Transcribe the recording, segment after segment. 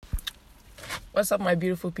What's up, my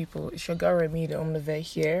beautiful people? It's your girl Remy, the Omnivet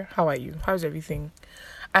here. How are you? How's everything?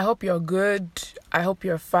 I hope you're good. I hope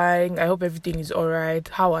you're fine. I hope everything is alright.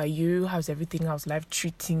 How are you? How's everything? How's life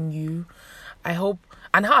treating you? I hope.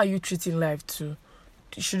 And how are you treating life too?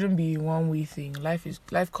 It shouldn't be one way thing.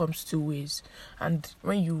 Life comes two ways. And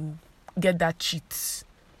when you get that cheat,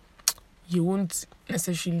 you won't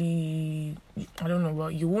necessarily, I don't know,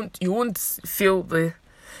 but you won't feel the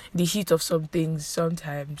heat of some things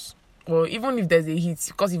sometimes. Well, even if there's a heat,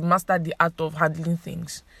 because you've mastered the art of handling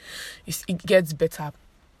things, it gets better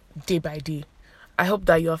day by day. I hope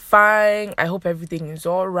that you're fine. I hope everything is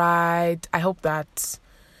all right. I hope that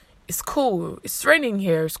it's cool. It's raining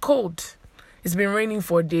here. It's cold. It's been raining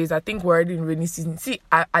for days. I think we're already in rainy season. See,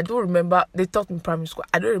 I don't remember. They taught in primary school.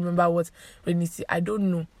 I don't remember what rainy season. I don't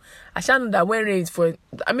know. I shall know that when rain is for...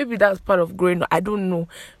 Maybe that's part of growing up. I don't know.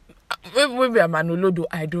 Maybe I'm an Olodo.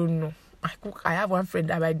 I don't know. I have one friend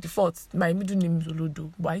that by default, my middle name is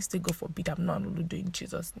Olodo. But I still God forbid I'm not an Olodo in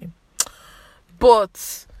Jesus' name.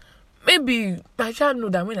 But maybe I shall know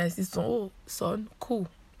that when I see son, cool.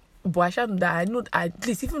 But I shall know that I know at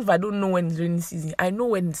least, even if I don't know when it's rainy season, I know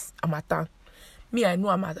when it's Harmattan. Me, I know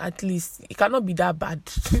I'm at least, it cannot be that bad.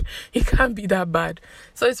 It can't be that bad.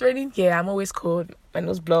 So it's raining here. I'm always cold. My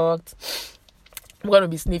nose blocked. I'm going to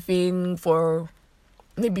be sniffing for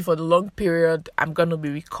the long period. I'm going to be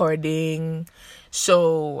recording.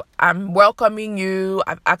 So I'm welcoming you.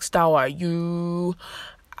 I've asked how are you.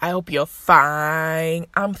 I hope you're fine.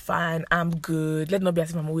 I'm fine. I'm good. Let not be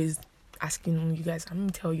as if I'm always asking you guys. I'm going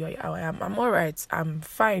to tell you how I am. I'm all right. I'm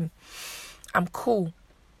fine. I'm cool.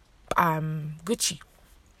 I'm Gucci.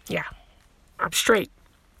 Yeah. I'm straight.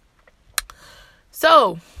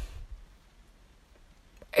 So,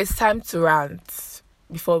 it's time to rant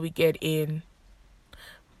before we get in.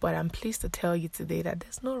 But I'm pleased to tell you today that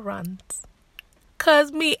there's no rant.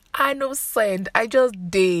 Cause me, I no send. I just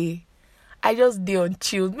day on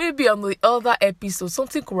chill. Maybe on the other episode,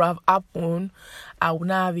 something could have happened. I would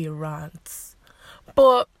not have a rant.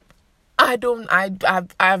 But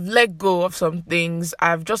I've let go of some things.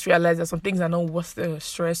 I've just realized that some things are not worth the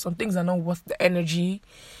stress. Some things are not worth the energy.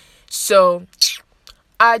 So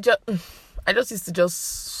I just used to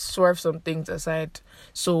just swerve some things aside.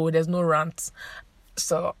 So there's no rant.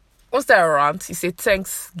 So what's that rant? It's a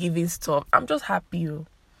Thanksgiving stuff. I'm just happy.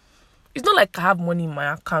 It's not like I have money in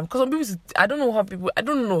my account. Because some people, I don't know how people, I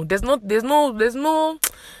don't know. There's no,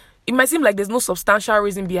 it might seem like there's no substantial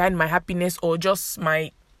reason behind my happiness or just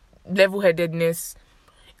my level-headedness.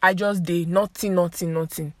 I just did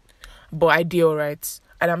nothing. But I did alright.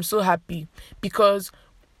 And I'm so happy. Because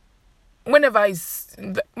whenever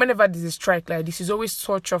there's a strike like this, it's always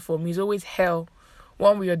torture for me. It's always hell,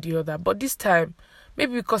 one way or the other. But this time,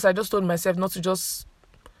 maybe because I just told myself not to just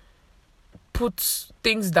put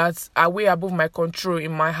things that are way above my control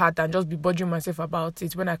in my heart and just be bothering myself about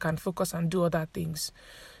it when I can focus and do other things.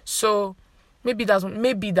 So maybe that's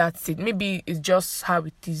it. Maybe it's just how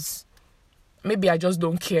it is. Maybe I just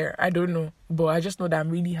don't care. I don't know. But I just know that I'm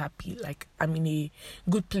really happy. Like I'm in a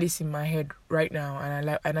good place in my head right now,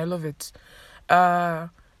 and I love it. Shout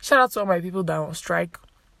out to all my people that are on strike.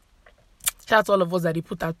 Shout out to all of us that they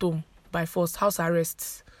put at home by force, house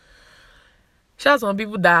arrests. Shout out to some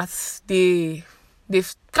people that they've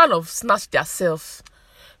kind of snatched themselves.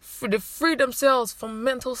 They free themselves from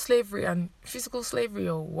mental slavery and physical slavery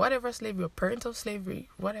or whatever slavery or parental slavery,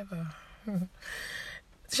 whatever.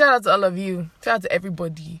 Shout out to all of you. Shout out to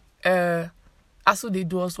everybody. As they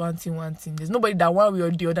do us one thing. There's nobody that one way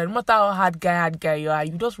or the other. No matter how hard guy you are,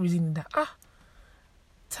 you just reason that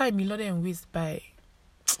time you lot and waste by,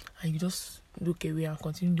 and you just look away and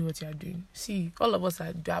continue doing what you are doing. See, all of us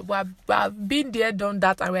have been there, done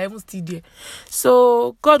that, and we're even still there.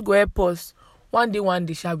 So God go help us. One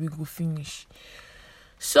day shall we go finish.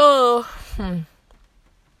 So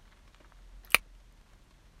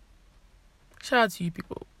shout out to you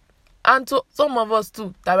people. And to some of us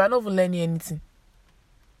too, that we're not even learning anything.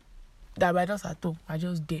 That we're just at home. We're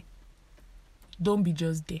just there. Don't be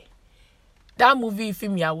just there. That movie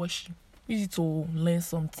film you are watching, use it to learn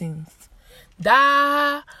some things.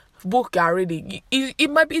 That book you are reading, it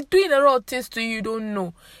might be doing a lot of things to you, you don't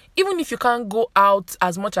know. Even if you can't go out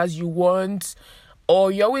as much as you want,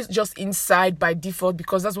 or you're always just inside by default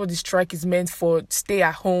because that's what the strike is meant for, stay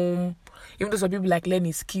at home. Even though some people like learn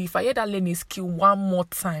a skill. If I hear that learn a skill one more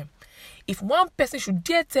time, if one person should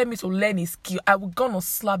dare tell me to learn a skill, I will gonna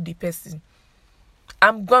slap the person.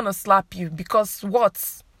 I'm gonna slap you because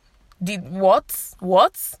what?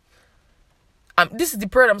 This is the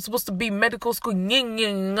period I'm supposed to be in medical school.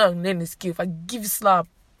 Learn a skill. If I give you slap,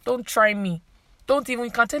 don't try me. Don't even,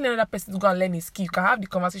 you can tell another person to go and learn a skill. You can have the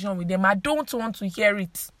conversation with them. I don't want to hear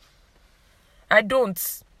it. I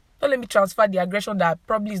don't. Don't let me transfer the aggression that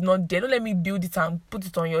probably is not there. Don't let me build it and put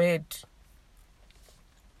it on your head.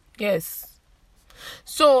 Yes.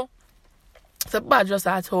 So people are just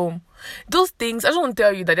at home. Those things, I just want to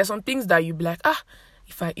tell you that there's some things that you be like,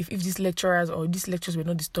 if these lecturers or these lectures will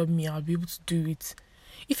not disturb me, I'll be able to do it.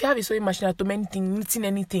 If you have a sewing machine at home, knitting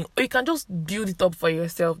anything, or you can just build it up for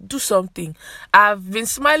yourself, do something. I've been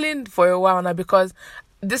smiling for a while now because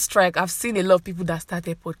this strike, I've seen a lot of people that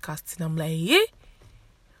started podcasting. I'm like,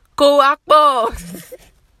 Koakpo,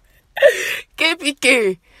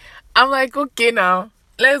 KPK. I'm like, okay now,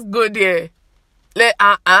 let's go there.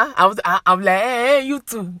 I'm like, hey, you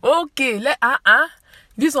too. Okay,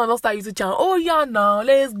 this one don't start YouTube channel. Oh yeah, now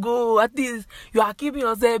let's go. At least you are keeping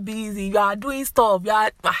yourself busy. You are doing stuff.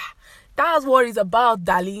 That's what it's about,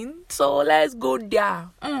 darling. So let's go there.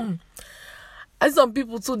 And some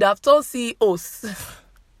people too, they have told CEOs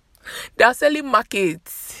they are selling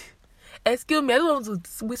markets. Excuse me, I don't want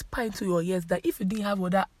to whisper into your ears that if you didn't have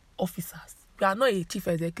other officers, you are not a chief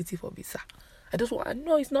executive officer.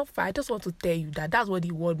 No, it's not fair. I just want to tell you that that's what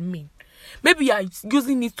the word means. Maybe you are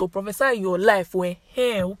using it to prophesy in your life when,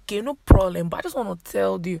 hey, okay, no problem. But I just want to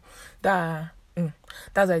tell you that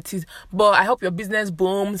that's how it is. But I hope your business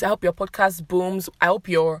booms. I hope your podcast booms. I hope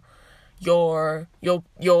your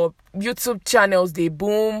YouTube channels, they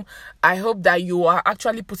boom. I hope that you are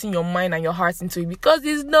actually putting your mind and your heart into it because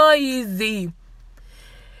it's not easy.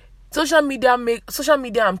 Social media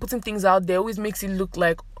and putting things out there always makes it look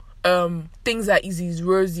like things are easy, is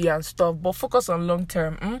rosy and stuff, but focus on long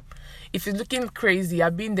term. If it's looking crazy,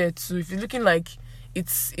 I've been there too. If it's looking like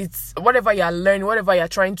it's whatever you're learning, whatever you're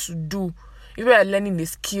trying to do, if you're learning a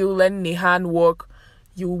skill, learning a handwork,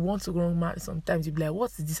 you want to go mad sometimes. You'll be like,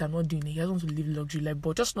 what is this I'm not doing? You don't want to live luxury life,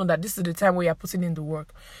 but just know that this is the time where you're putting in the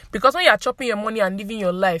work. Because when you're chopping your money and living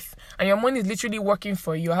your life, and your money is literally working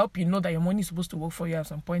for you, I hope you know that your money is supposed to work for you at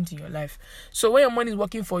some point in your life. So when your money is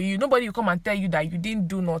working for you, nobody will come and tell you that you didn't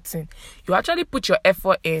do nothing. You actually put your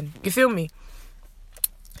effort in. You feel me?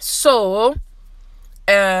 So,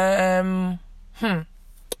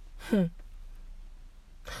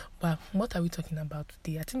 But what are we talking about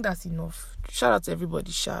today? I think that's enough. Shout out to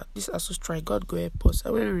everybody. This also strike. God go help us.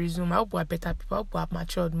 I will resume. I hope we are better people. I hope we have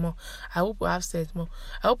matured more. I hope we have said more.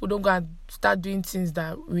 I hope we don't go and start doing things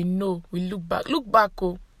that we know. We look back.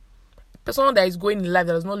 Someone that is going in life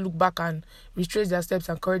that does not look back and retrace their steps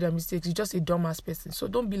and correct their mistakes is just a dumbass person. So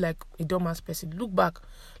don't be like a dumbass person. Look back.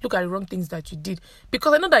 Look at the wrong things that you did.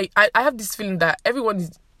 Because I know that I have this feeling that everyone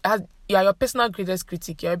you are your personal greatest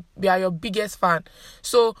critic. You are your biggest fan.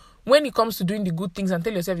 So when it comes to doing the good things and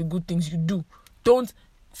tell yourself the good things you do, don't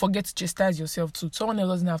forget to chastise yourself too. Someone else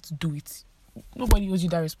doesn't have to do it. Nobody owes you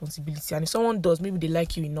that responsibility. And if someone does, maybe they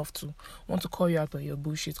like you enough to want to call you out on your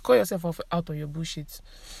bullshit. Call yourself out on your bullshit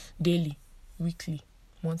daily, weekly,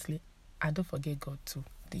 monthly. And don't forget God too.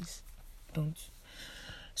 Please, don't.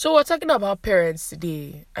 So we're talking about parents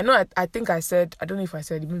today. I know I think I said, I don't know if I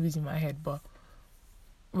said it, maybe it's in my head, but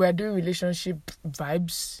we're doing relationship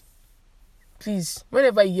vibes. Please,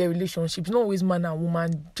 whenever you hear relationships, not always man and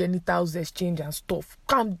woman, genitals exchange and stuff.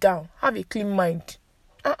 Calm down. Have a clean mind.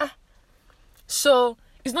 So,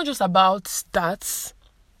 it's not just about stats.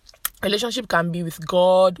 Relationship can be with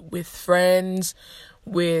God, with friends,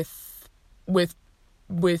 with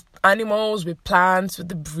animals, with plants, with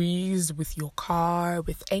the breeze, with your car,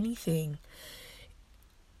 with anything.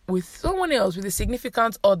 With someone else, with a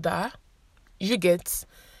significant other, you get.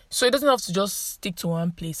 So it doesn't have to just stick to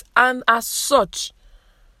one place. And as such,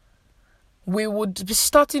 we would be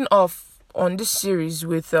starting off on this series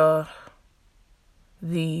with the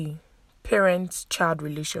parent-child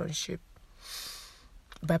relationship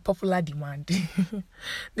by popular demand.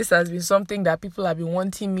 This has been something that people have been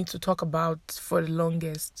wanting me to talk about for the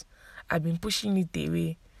longest. I've been pushing it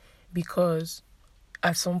away because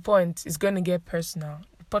at some point it's going to get personal.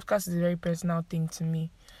 The podcast is a very personal thing to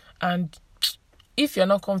me. And if you're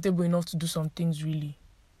not comfortable enough to do some things, really,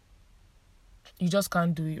 you just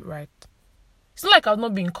can't do it right. It's not like I've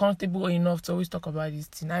not been comfortable enough to always talk about this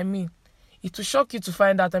thing. I mean, it will shock you to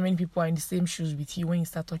find out how many people are in the same shoes with you when you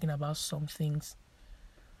start talking about some things.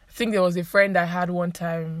 I think there was a friend I had one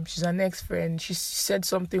time. She's an ex-friend. She said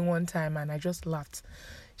something one time and I just laughed.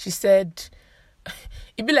 She said,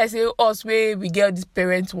 it be like say us where we get this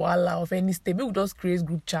parent wala of any state, we just create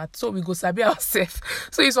group chat so we go sabi ourselves.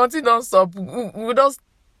 So if something don't stop, we just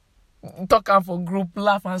talk and for group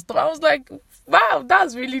laugh and stuff. I was like, wow,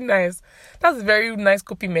 that's really nice. That's a very nice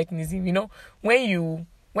coping mechanism, you know. When you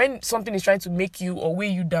when something is trying to make you or weigh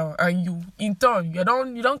you down, and you in turn you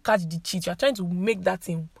don't catch the cheat, you're trying to make that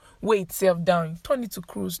thing weigh itself down, turn it to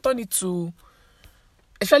cruise, turn it to,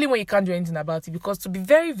 especially when you can't do anything about it. Because to be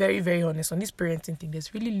very, very, very honest on this parenting thing,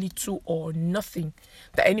 there's really little or nothing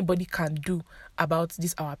that anybody can do about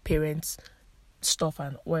this our parents stuff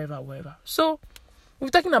and whatever. So we're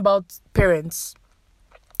talking about parents,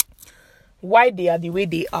 why they are the way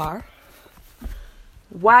they are,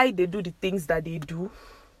 why they do the things that they do.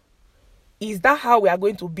 Is that how we are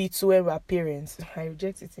going to be too when we are parents? I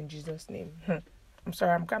reject it in Jesus' name. I'm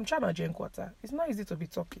sorry, I'm trying to drink water. It's not easy to be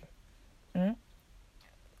talking.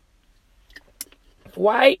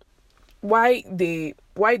 Why they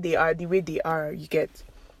are the way they are, you get.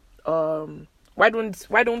 Why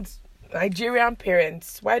don't Nigerian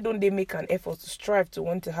parents, why don't they make an effort to strive to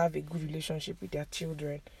want to have a good relationship with their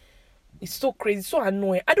children? It's so crazy, so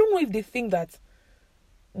annoying. I don't know if they think that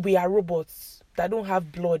we are robots that don't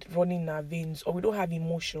have blood running in our veins, or we don't have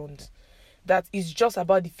emotions, that is just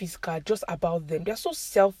about the physical, just about them. They're so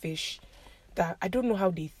selfish that I don't know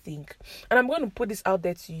how they think. And I'm going to put this out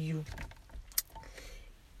there to you.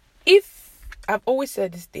 If I've always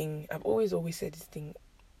said this thing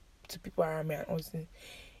to people around me, and also,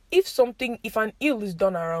 if an ill is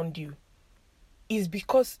done around you, is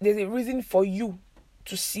because there's a reason for you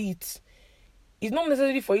to see it. It's not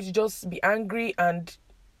necessarily for you to just be angry and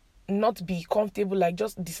not be comfortable, like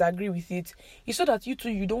just disagree with it. It's so that you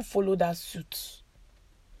don't follow that suit.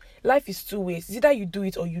 Life is two ways. It's either you do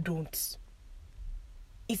it or you don't.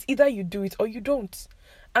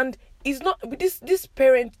 And it's not, this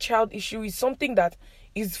parent-child issue is something that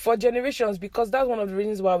is for generations, because that's one of the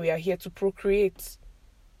reasons why we are here, to procreate.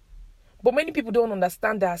 But many people don't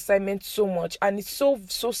understand their assignment so much, and it's so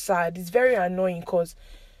sad. It's very annoying, because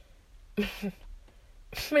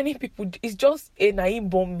many people, it's just a Naim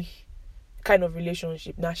bomb me kind of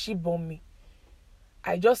relationship. Now she bomb me.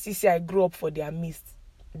 I just see I grew up for their midst.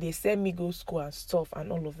 They send me go school and stuff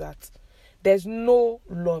and all of that. There's no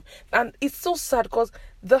love. And it's so sad, because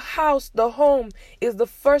the home is the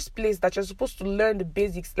first place that you're supposed to learn the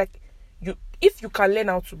basics. Like, if you can learn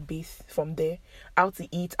how to bathe from there, how to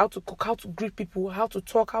eat, how to cook, how to greet people, how to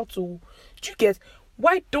talk, do you get?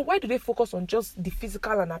 Why do they focus on just the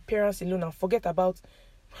physical and appearance alone and forget about,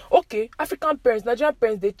 okay, African parents, Nigerian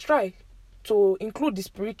parents, they try to include the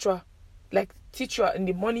spiritual, like teach you in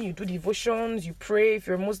the morning, you do devotions, you pray. If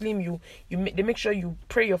you're a Muslim, they make sure you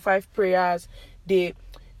pray your 5 prayers. They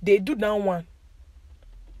do that one.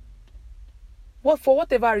 Well, for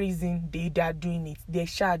whatever reason they are doing it, they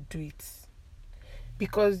shall do it,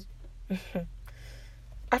 because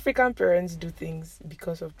African parents do things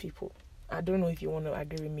because of people. I don't know if you want to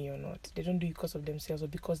agree with me or not. They don't do it because of themselves or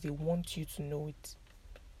because they want you to know it.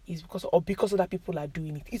 It's because other people are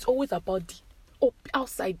doing it. It's always about the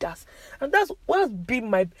outsiders. And that's what's been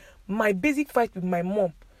my basic fight with my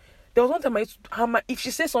mom. There was one time if she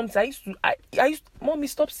says something, I used to, Mommy,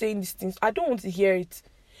 stop saying these things. I don't want to hear it.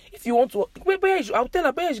 If you want to, I'll tell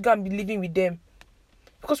her, you go and be living with them.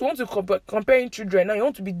 Because we want to comparing children. Now you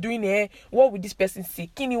want to be doing what will this person say?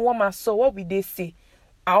 Kini wama so, what will they say?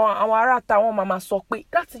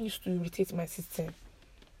 That thing used to irritate my system.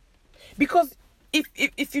 Because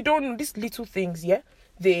if you don't know these little things,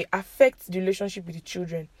 they affect the relationship with the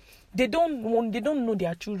children. They don't know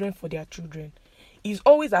their children for their children. It's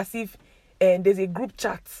always as if there's a group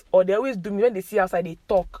chat, or they always do me when they see outside, they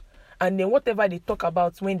talk, and then whatever they talk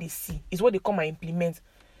about when they see is what they come and implement.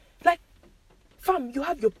 Like, fam, you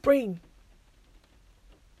have your brain.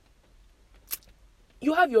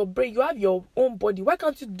 You have your brain, you have your own body. Why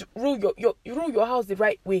can't you rule your house the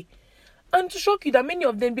right way? And to shock you that many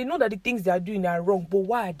of them, they know that the things they are doing are wrong, but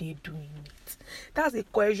why are they doing it? That's a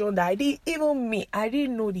question that I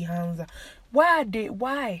didn't know the answer.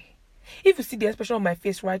 Why? If you see the expression on my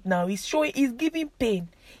face right now, it's giving pain,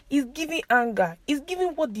 it's giving anger, it's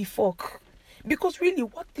giving what the fuck. Because really,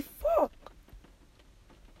 what the fuck?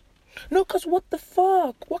 No, because what the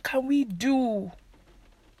fuck? What can we do?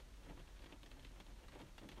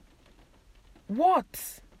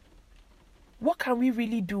 What can we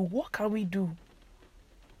really do? What can we do?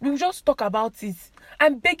 We'll just talk about it.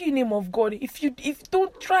 I'm begging in the name of God. If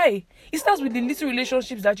don't try. It starts with the little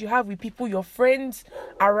relationships that you have with people, your friends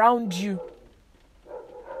around you.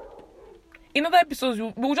 In other episodes,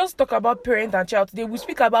 we'll just talk about parent and child. Today we'll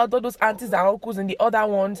speak about all those aunties and uncles and the other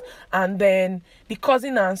ones, and then the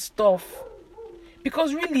cousin and stuff.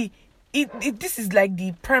 Because really, this is like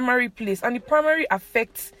the primary place, and the primary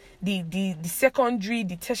affects the secondary,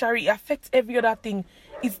 the tertiary, affects every other thing.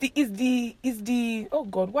 It's the oh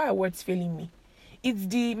God, why are words failing me?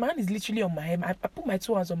 Man is literally on my head. I put my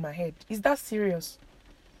 2 hands on my head. Is that serious?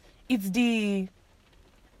 it's the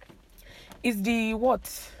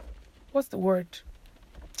what's the word?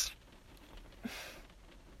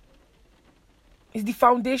 It's the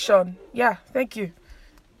foundation. Yeah, thank you.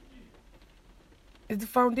 It's the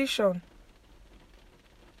foundation.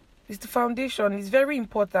 It's the foundation. It's very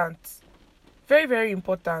important. Very, very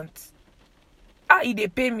important. They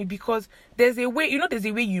pay me because there's a way, there's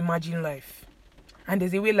a way you imagine life. And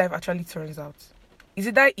there's a way life actually turns out. Is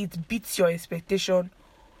it that it beats your expectation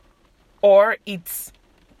or it's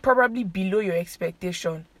probably below your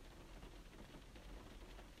expectation?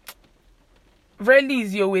 Rarely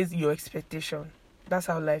is always your expectation. That's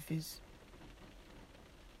how life is.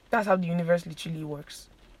 That's how the universe literally works.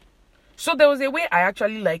 So there was a way I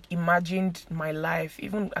actually imagined my life,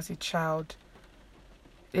 even as a child.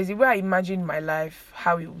 There's a way I imagined my life,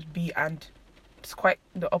 how it would be, and it's quite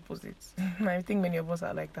the opposite. I think many of us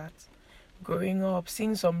are like that. Growing up,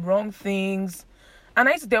 seeing some wrong things. And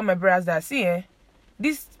I used to tell my brothers that, see,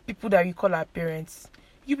 these people that we call our parents,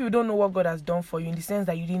 you people don't know what God has done for you in the sense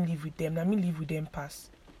that you didn't live with them. I mean, live with them past.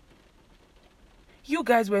 You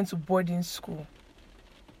guys went to boarding school.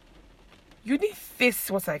 You didn't face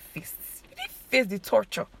what I faced. You didn't face the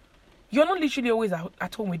torture. You're not literally always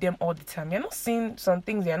at home with them all the time. You're not seeing some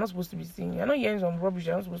things you're not supposed to be seeing. You're not hearing some rubbish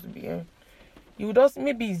you're not supposed to be hearing. You just,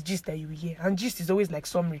 maybe it's gist that you hear. And gist is always like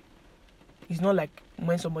summary. It's not like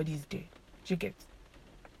when somebody is there. You get?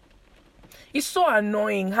 It's so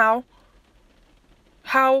annoying how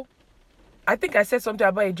I think I said something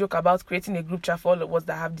about a joke about creating a group chat for all of us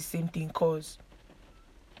that have the same thing, cause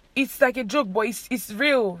it's like a joke, but it's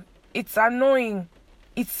real. It's annoying.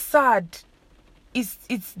 It's sad.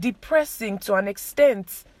 It's depressing to an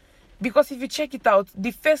extent, because if you check it out,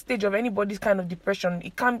 the first stage of anybody's kind of depression,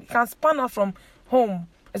 it can span out from home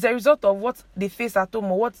as a result of what they face at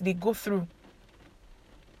home or what they go through.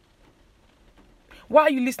 Why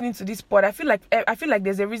are you listening to this pod? I feel like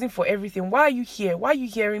there's a reason for everything. Why are you here? Why are you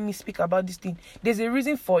hearing me speak about this thing? There's a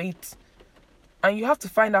reason for it, and you have to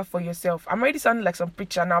find out for yourself. I'm already sounding like some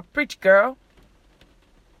preacher now. Preach, girl.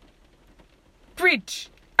 Preach.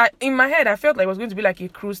 In my head, I felt like it was going to be like a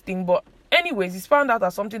cruise thing, but anyways, it's found out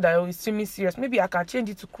as something that is semi serious. Maybe I can change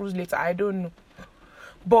it to cruise later. I don't know.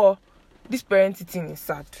 But this parenting thing is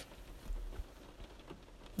sad.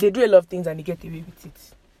 They do a lot of things and they get away with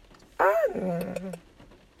it.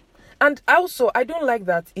 And also, I don't like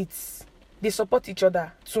that they support each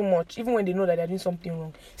other too much, even when they know that they're doing something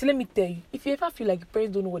wrong. So let me tell you, if you ever feel like your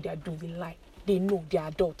parents don't know what they are doing, they lie. They know. They're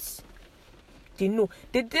adults. They know.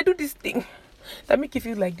 They do this thing that make you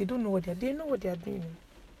feel like they don't know what they know what they are doing.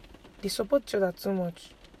 They support each other too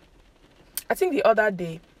much. I think the other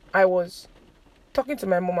day I was talking to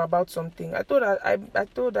my mom about something. I told her I'm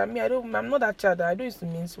not that child. I don't use to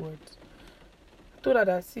mince words. I told her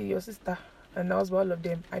that, see, your sister and all of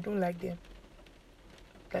them, I don't like them.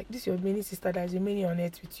 Like, this your mini sister that is remaining on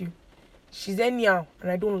earth with you. She's anyhow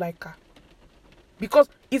and I don't like her. Because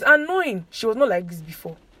it's annoying. She was not like this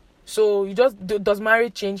before. So you just, does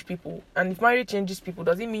marriage change people? And if marriage changes people,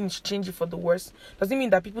 does it mean she changed it for the worse? Does it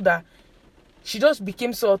mean that people that she just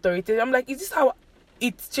became so authoritative? I'm like, is this how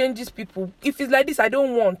it changes people? If it's like this, I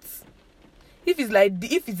don't want. If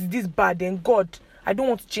it's this bad, then God, I don't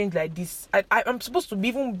want to change like this. I'm supposed to be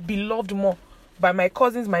even be loved more by my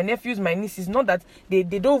cousins, my nephews, my nieces. Not that they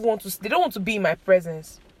don't want to be in my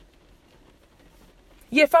presence.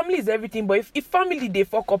 Yeah, family is everything, but if family they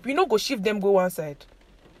fuck up, go shift them go one side.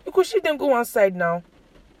 You could shift them go one side now.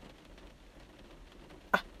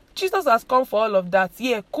 Jesus has come for all of that.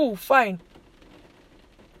 Yeah, cool, fine.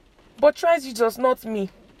 But try Jesus, not me.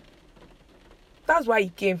 That's why he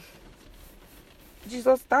came.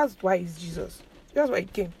 Jesus, that's why he's Jesus. That's why he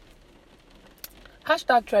came.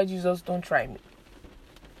 Hashtag try Jesus, don't try me.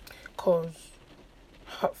 Cause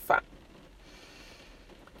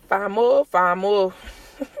famo.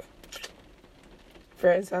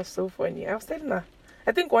 Friends are so funny. I was telling her,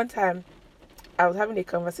 I think one time I was having a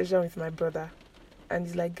conversation with my brother, and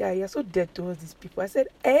he's like, guy, you're so dead towards these people. I said,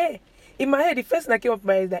 in my head, the first thing that came up in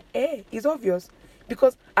my head is that, it's obvious,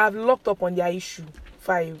 because I've locked up on their issue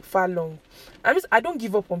far long. I don't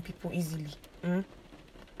give up on people easily. And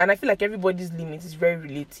I feel like everybody's limit is very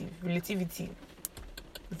relative. Relativity,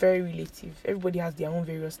 very relative. Everybody has their own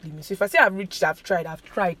various limits. So if I say I've tried.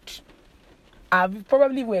 I've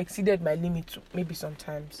probably exceeded my limit too, maybe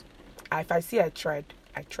sometimes. If I say I tried.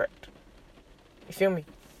 You feel me?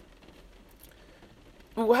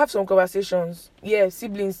 We will have some conversations. Yeah,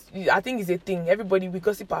 siblings, I think it's a thing. Everybody, we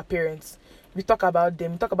gossip our parents. We talk about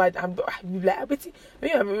them. We be like, wait,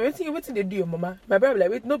 they do your mama. My brother be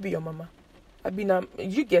like, wait, no be your mama.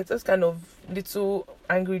 You get those kind of little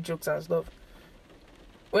angry jokes and stuff.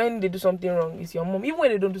 when they do something wrong, it's your mom. Even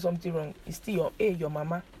when they don't do something wrong, it's still your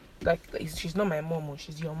mama. Like she's not my mom,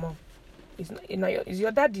 she's your mom. It's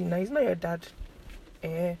your daddy now. It's not your dad.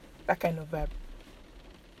 That kind of vibe.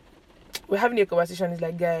 We're having a conversation. It's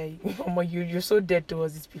like, guy, mama, you're so dead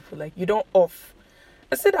towards these people. Like, you don't off.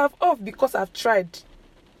 I said I've off because I've tried.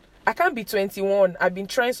 I can't be 21. I've been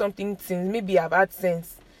trying something since maybe I've had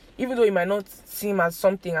sense. Even though it might not seem as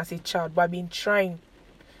something as a child, but I've been trying.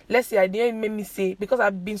 Let's say I didn't make me say, because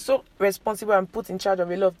I've been so responsible and put in charge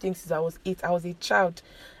of a lot of things since I was 8. I was a child.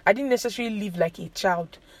 I didn't necessarily live like a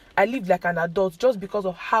child. I lived like an adult just because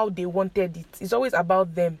of how they wanted it. It's always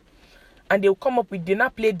about them. And they'll come up with, they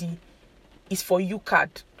not play the "it's for you"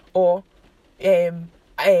 card. Or,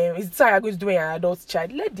 it's how you're going to do an adult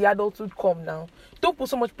child. Let the adulthood come now. Don't put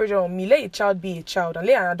so much pressure on me. Let a child be a child and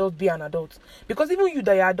let an adult be an adult. Because even you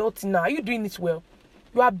that you're adulting now, are you doing it well?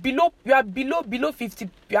 You are below 50.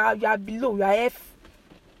 You are below. You are F.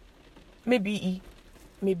 Maybe E.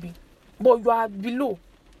 Maybe. But you are below.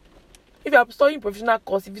 If you are studying professional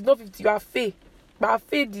course, if it's not 50, you are fail. But I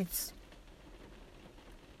failed it.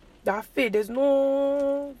 You are failed. There's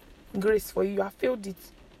no grace for you. You have failed it.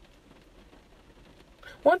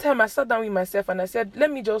 One time I sat down with myself and I said,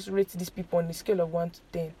 let me just rate these people on a scale of 1 to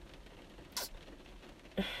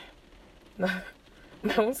 10.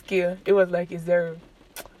 My own scale, it was like a 0.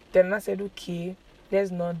 Then I said, okay,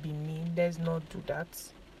 let's not be mean. Let's not do that.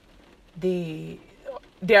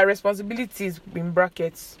 Their responsibilities, in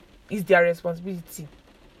brackets, is their responsibility.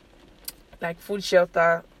 Like food,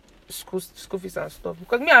 shelter, school fees and stuff.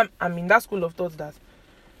 Because me, I'm in that school of thought that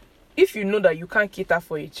if you know that you can't cater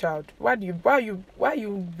for a child, why are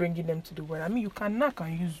you bringing them to the world? I mean, you can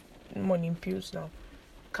use money in pills now,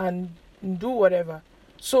 can do whatever.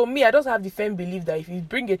 So me, I just have the firm belief that if you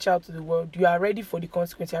bring a child to the world, you are ready for the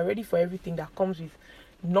consequence. You are ready for everything that comes with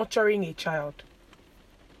nurturing a child.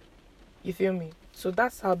 You feel me? So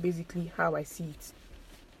that's how I see it.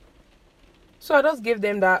 So I just gave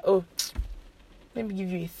them that. Oh, let me give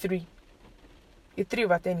you a 3. A 3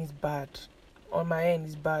 over 10 is bad. On my end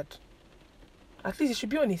is bad. At least it should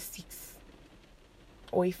be on a 6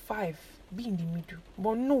 or a 5. Be in the middle.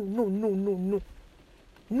 But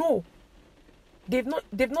no.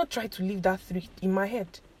 They've not tried to leave that 3 in my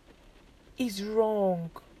head. It's wrong.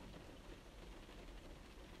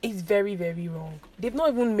 It's very, very wrong. They've not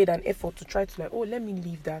even made an effort to try to let me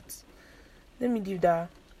leave that. Let me leave that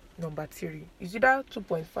number 3. Is either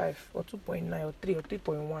 2.5 or 2.9 or 3 or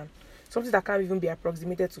 3.1. Something that can't even be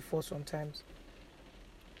approximated to 4 sometimes.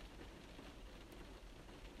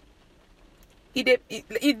 It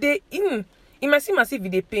might seem as if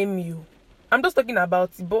they pay me. I'm just talking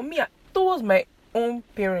about it. But me, towards my own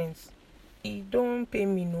parents, it don't pay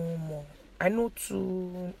me no more. I know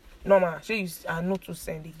to normal. I know to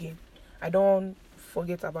send again. I don't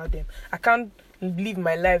forget about them. I can't live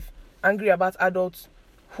my life angry about adults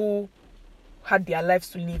who had their lives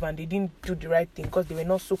to live and they didn't do the right thing because they were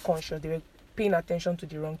not so conscious. They were paying attention to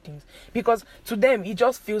the wrong things. Because to them, it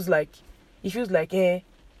just feels like, you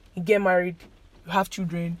get married, you have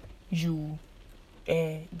children, you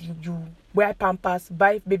wear pampers,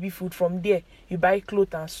 buy baby food. From there, you buy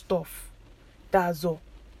clothes and stuff. That's all.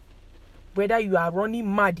 Whether you are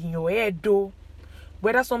running mad in your head, though,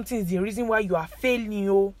 whether something is the reason why you are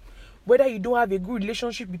failing, whether you don't have a good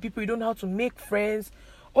relationship with people, you don't know how to make friends,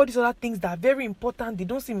 all these other things that are very important, they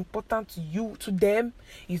don't seem important to you, to them,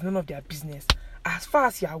 is none of their business. As far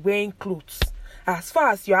as you are wearing clothes, as far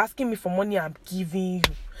as you're asking me for money, I'm giving you.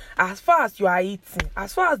 As far as you are eating,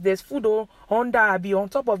 as far as there's food on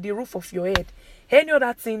top of the roof of your head, any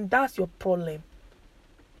other thing, that's your problem.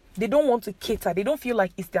 They don't want to cater. They don't feel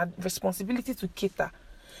like it's their responsibility to cater.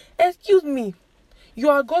 Excuse me. You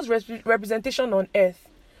are God's representation on earth.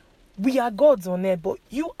 We are gods on earth, but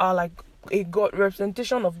you are like a God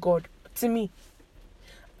representation of God to me.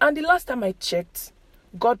 And the last time I checked,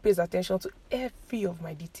 God pays attention to every of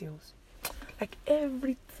my details. Like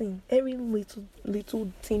everything, every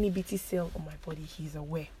little teeny bitty cell on my body, He's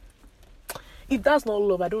aware. If that's not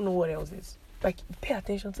love, I don't know what else is. Like, pay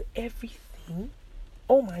attention to everything.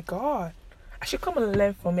 Oh my God. I should come and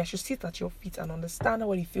learn from you. I should sit at your feet and understand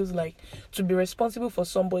what it feels like to be responsible for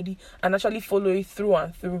somebody and actually follow it through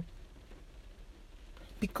and through.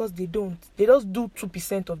 Because they don't. They just do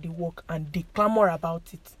 2% of the work and they clamor about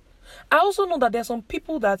it. I also know that there are some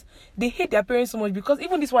people that they hate their parents so much because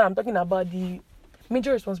even this one I'm talking about, the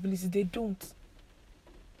major responsibilities, they don't.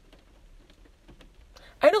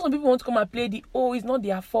 I know some people want to come and play the it's not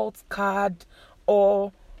their fault card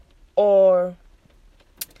or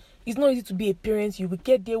it's not easy to be a parent. You will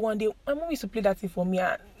get there one day. My mom used to play that thing for me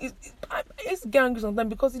and it's get angry sometimes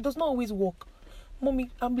because it does not always work. mommy,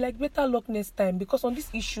 I'm like, better luck next time, because on this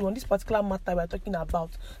issue, on this particular matter we're talking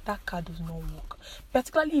about, that card does not work.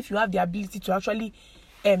 Particularly if you have the ability to actually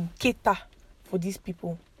cater for these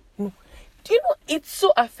people. No. Do you know, it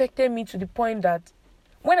so affected me to the point that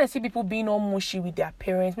when I see people being all mushy with their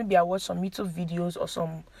parents, maybe I watch some YouTube videos or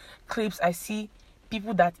some clips, I see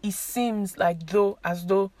people that it seems like as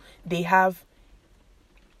though they have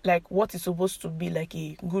like what is supposed to be like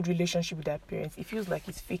a good relationship with their parents. It feels like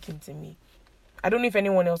it's faking to me. I don't know if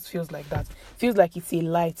anyone else feels like that. It feels like it's a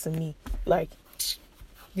lie to me. Like,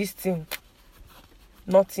 this thing,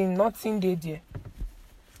 nothing there.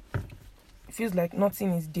 It feels like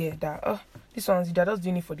nothing is there. That this one's, they're just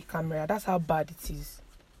doing it for the camera. That's how bad it is.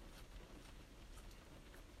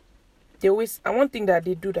 They always, and one thing that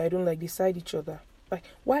they do that I don't like, they side each other. Like,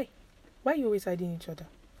 why? Why are you always siding each other?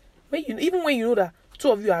 Even when you know that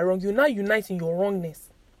two of you are wrong, you now unite in your wrongness.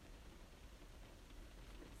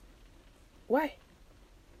 Why?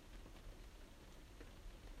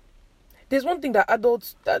 There's one thing that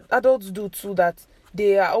adults do too, that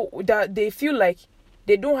they feel like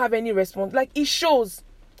they don't have any response. Like, it shows.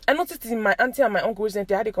 I noticed it in my auntie and my uncle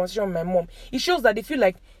recently. I had a conversation with my mom. It shows that they feel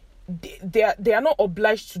like they are not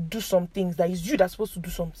obliged to do some things. That it's you that's supposed to do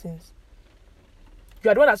some things. You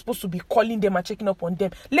are the one that's supposed to be calling them and checking up on them.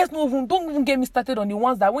 Don't even get me started on the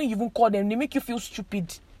ones that when you even call them, they make you feel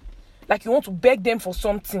stupid. Like you want to beg them for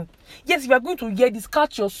something. Yes, if you are going to hear this,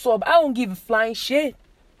 catch your sub. I won't give a flying shit.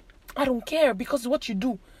 I don't care, because it's what you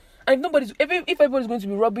do. And if everybody's going to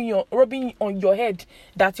be rubbing on your head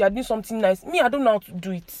that you are doing something nice, me, I don't know how to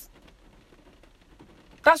do it.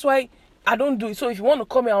 That's why I don't do it. So if you want to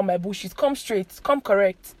come out on my bushes, come straight, come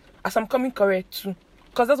correct, as I'm coming correct too.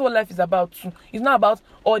 Because that's what life is about too. It's not about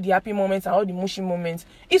all the happy moments and all the mushy moments.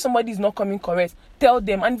 If somebody is not coming correct, tell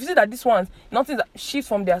them. And if you see that this one, nothing that shit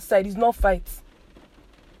from their side, is not fight.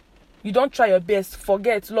 You don't try your best,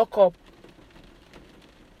 forget, lock up.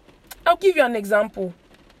 I'll give you an example.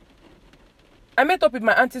 I met up with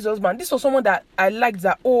my auntie's husband. This was someone that I liked,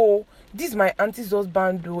 that, this is my auntie's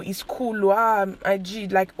husband, though. It's cool,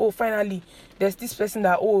 finally, there's this person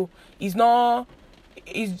that, he's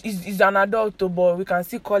an adult, but we can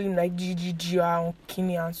still call him like GGG and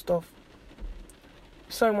Kenny and stuff.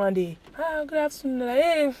 So one day, good afternoon, like,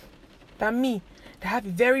 hey, that me, they have a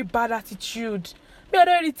very bad attitude. Me, I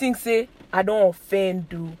don't really think, I don't offend,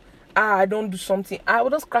 do. I don't do something. I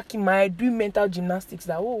was just cracking my head, doing mental gymnastics,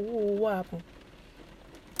 that, what happened?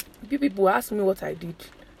 People ask me what I did.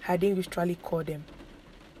 I didn't literally call them.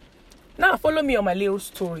 Now, follow me on my little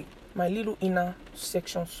story, my little inner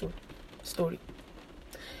section story.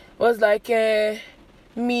 It was like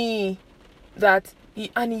me that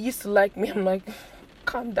he used to like me. I'm like,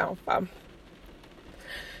 calm down, fam.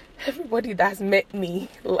 Everybody that's met me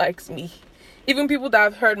likes me. Even people that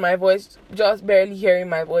have heard my voice, just barely hearing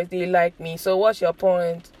my voice, they like me. So what's your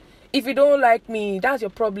point? If you don't like me, that's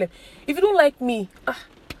your problem. If you don't like me,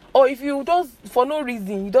 or if you just, for no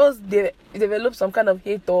reason, you just develop some kind of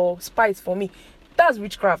hate or spite for me, that's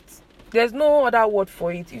witchcraft. There's no other word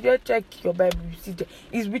for it. If you just check your Bible, you see there,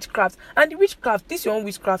 it's witchcraft. And the witchcraft, this your own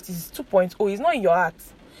witchcraft, is 2.0. It's not in your heart.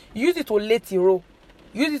 Use it to lay tiro.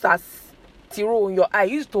 Use it as tiro in your eye.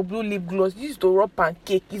 Use it to blue lip gloss. Use it to rub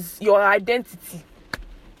pancake. It's your identity.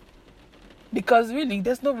 Because really,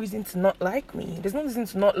 there's no reason to not like me. There's no reason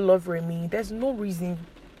to not love me. There's no reason.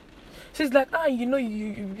 She's like, you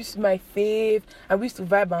used my fave, and we used to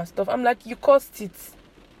vibe and stuff. I'm like, you caused it.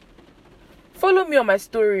 Follow me on my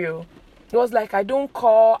story. It was like, I don't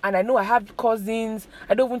call, and I know I have cousins.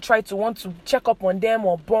 I don't even try to want to check up on them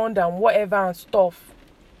or bond and whatever and stuff.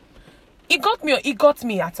 It got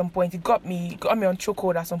me at some point. It got me on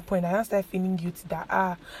chokehold at some point. I started feeling guilty that,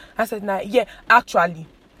 I said, actually,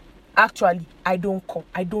 I don't call.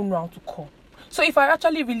 I don't know how to call. So if I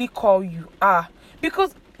actually really call you,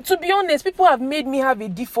 because to be honest, people have made me have a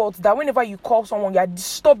default that whenever you call someone, you're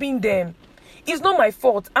disturbing them. It's not my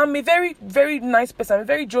fault. I'm a very, very nice person. I'm a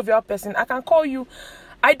very jovial person. I can call you.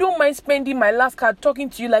 I don't mind spending my last card talking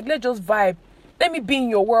to you. Like, let's just vibe. Let me be in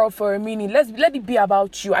your world for a minute. Let it be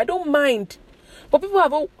about you. I don't mind. But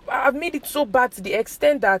people have made it so bad to the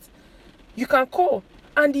extent that you can call,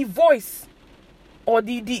 and the voice or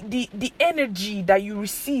the energy that you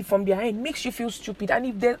receive from their end makes you feel stupid.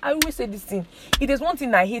 And I always say this thing, if there's one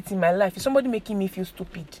thing I hate in my life, is somebody making me feel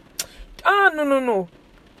stupid. No.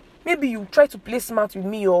 Maybe you try to play smart with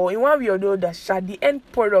me, or in one way or the other, the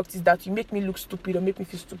end product is that you make me look stupid or make me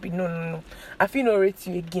feel stupid. No. I feel not rate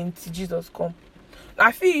you again till Jesus come.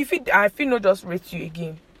 I feel not just rate you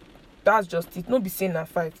again. That's just it. No be saying a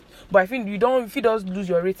fight. But I think if you just lose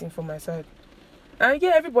your rating from my side. And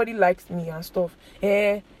yeah, everybody likes me and stuff.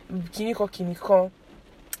 Kiniko.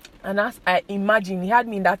 And as I imagine, he had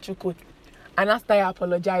me in that chokehold. And I started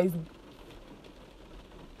apologizing.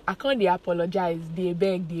 I can't apologize. They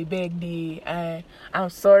beg. I'm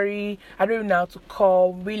sorry. I don't know how to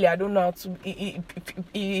call. Really, I don't know how to.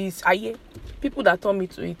 People that told me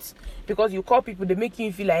to it. Because you call people, they make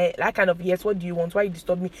you feel like that kind of, yes, what do you want? Why you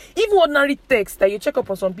disturb me? Even ordinary text that you check up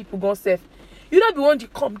on some people, go safe. You not be one to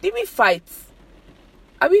come. Did we fight?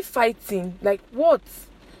 Are we fighting? Like what?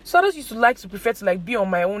 So I just used to prefer to be on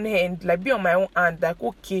my own hand, be on my own hand. Like,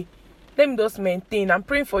 okay, let me just maintain. I'm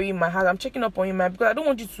praying for you in my heart. I'm checking up on you in my heart because I don't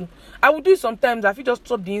want you to. I will do it sometimes. I feel just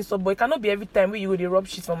stop the insult, but it cannot be every time where you go to rub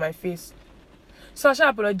shit on my face. So I shall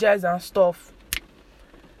apologize and stuff.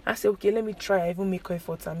 I said, okay, let me try. I even make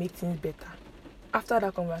efforts and make things better. After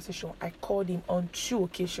that conversation, I called him on 2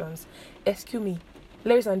 occasions. Excuse me,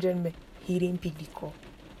 ladies and gentlemen, he didn't pick the call.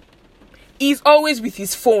 He's always with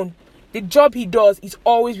his phone. The job he does is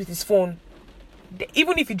always with his phone.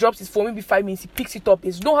 Even if he drops his phone, maybe 5 minutes, he picks it up.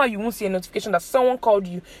 There's no how you won't see a notification that someone called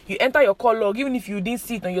you. You enter your call log, even if you didn't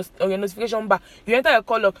see it on your notification bar. You enter your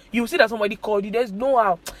call log, you will see that somebody called you. There's no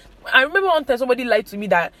how. I remember one time somebody lied to me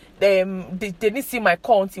that they didn't see my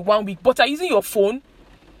call until 1 week. But are using your phone?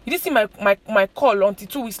 You didn't see my call until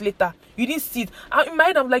 2 weeks later. You didn't see it. In my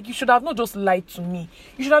head, I'm like, you should have not just lied to me.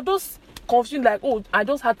 You should have just confused, like, oh, I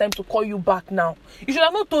just had time to call you back now. You should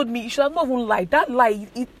have not told me. You should have not even lied. That lie,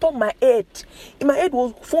 it turned my head. In my head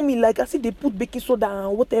was foaming like as if they put baking soda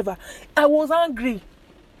and whatever. I was angry.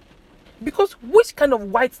 Because which kind of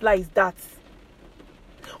white lie is that?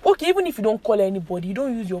 Okay, even if you don't call anybody, you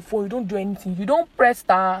don't use your phone, you don't do anything, you don't press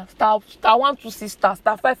star 126 star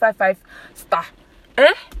 555 star.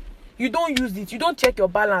 You don't use it, you don't check your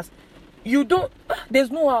balance. You don't, there's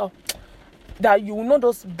no how that you will not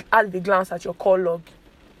just have a glance at your call log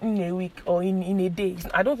in a week or in a day.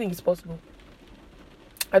 I don't think it's possible.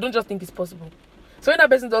 I don't just think it's possible. So when that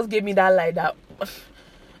person just gave me that lie, that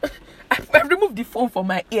I removed the phone from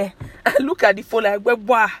my ear and look at the phone like,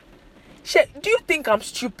 wow. Do you think I'm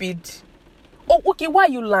stupid? Oh, okay, why are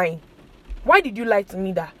you lying? Why did you lie to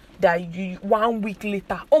me that you 1 week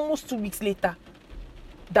later, almost 2 weeks later,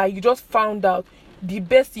 that you just found out the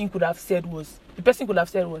best thing you could have said was,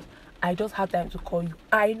 I just had time to call you.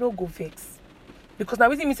 I know go vex. Because now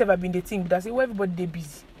within myself I've been dating, but I say, well, everybody they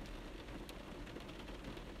busy.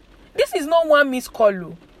 This is not 1 missed call,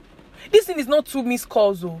 oh. This thing is not 2 missed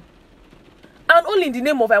calls, oh. And only in the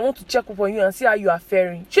name of I want to check up on you and see how you are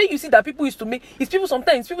faring. Sure, you see that people used to make,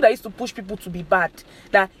 sometimes people that used to push people to be bad.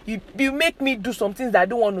 That you make me do some things that I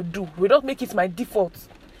don't want to do. We don't make it my default.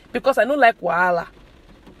 Because I don't like wahala.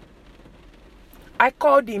 I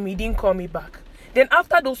called him, he didn't call me back. Then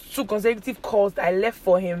after those 2 consecutive calls I left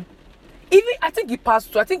for him, even I think he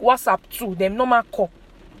passed 2, I think WhatsApp 2, them normal call.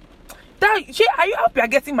 I hope you are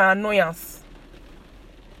getting my annoyance.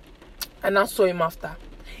 And I saw him after.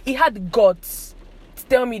 He had the guts to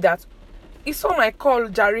tell me that he saw my call,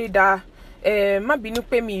 Jareda. Maybe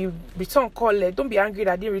pay me return call. Don't be angry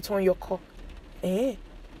that I didn't return your call. You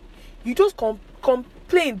just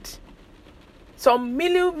complained some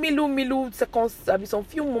million seconds, some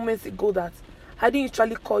few moments ago that I didn't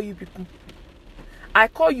usually call you people. I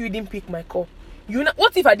call you didn't pick my call.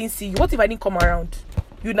 What if I didn't see you? What if I didn't come around?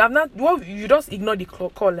 You just ignore the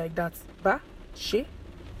call like that. Bah, she.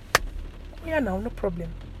 Yeah, now no problem.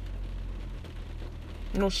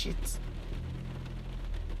 No shit.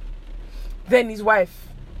 Then his wife.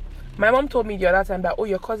 My mom told me the other time that, oh,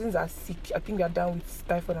 your cousins are sick. I think they're down with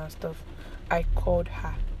typhoid and stuff. I called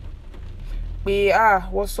her.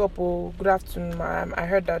 What's up? Oh, good afternoon, ma'am. I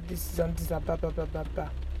heard that this is on this, blah, blah, blah, blah, blah.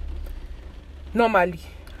 Normally,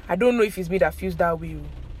 I don't know if it's me that feels that way.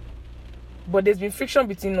 But there's been friction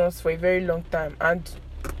between us for a very long time. And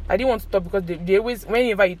I didn't want to talk because they always,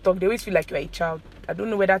 whenever you talk, they always feel like you're a child. I don't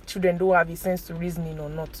know whether children don't have a sense to reasoning or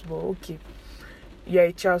not, but okay. You're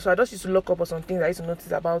a child. So I just used to lock up on some things I used to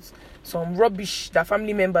notice about some rubbish that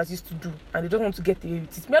family members used to do. And they don't want to get away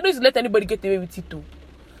with it. I don't used to let anybody get away with it too.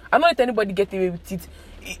 I don't let anybody get away with it.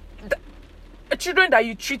 Children that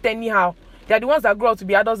you treat anyhow, they are the ones that grow up to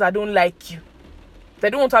be adults that don't like you. They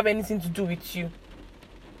don't want to have anything to do with you.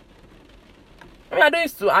 I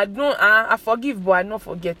mean, I forgive, but I don't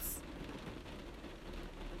forget.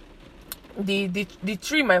 The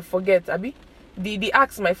tree might forget, Abby. The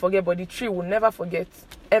axe might forget, but the tree will never forget.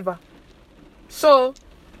 Ever. So,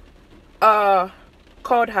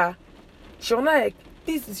 called her. She was like,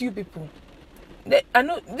 this is you people. I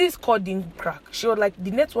know this call didn't crack. She was like, the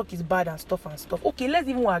network is bad and stuff and stuff. Okay, let's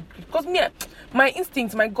even agree. Because my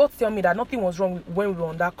instincts, my gut tell me that nothing was wrong when we were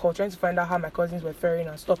on that call, trying to find out how my cousins were faring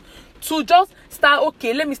and stuff. To just start,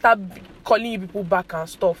 okay, let me start calling you people back and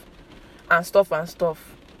stuff. And stuff and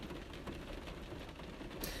stuff.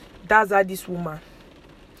 That's how this woman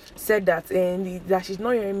said that, and that she's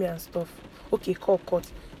not hearing me and stuff. Okay, call cut.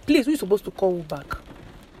 Please, who is supposed to call who back?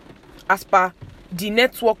 As per the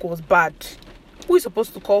network was bad. Who is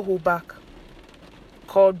supposed to call who back?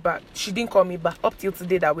 Called back. She didn't call me back up till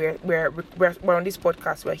today that we're on this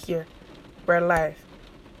podcast. We're here. We're live.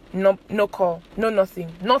 No call. No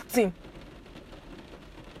nothing. Nothing.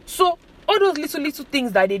 So all those little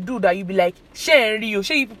things that they do that you be like, share and Rio,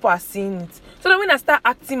 share you people are seeing it. So that when I start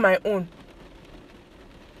acting my own,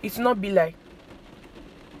 it's not be like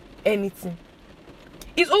anything.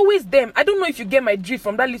 It's always them. I don't know if you get my drift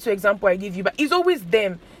from that little example I gave you, but it's always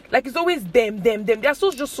them. Like, it's always them. They are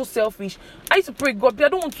just so selfish. I used to pray, God, but I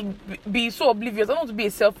don't want to be so oblivious. I don't want to be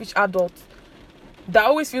a selfish adult that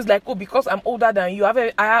always feels like, oh, because I'm older than you,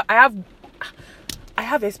 I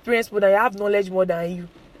have experience more than you, I have knowledge more than you.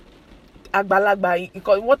 Agbalagba,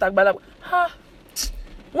 because what Agbalagba?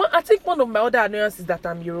 I think one of my other annoyances is that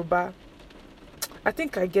I'm Yoruba. I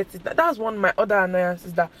think I get it. That's one of my other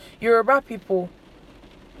annoyances, that Yoruba people,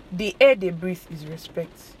 the air they breathe is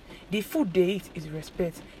respect. The food they eat is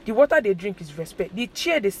respect. The water they drink is respect. The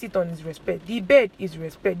chair they sit on is respect. The bed is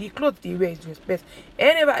respect. The clothes they wear is respect.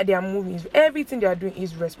 Whenever they are moving, everything they are doing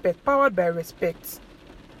is respect. Powered by respect.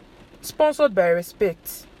 Sponsored by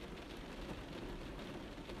respect.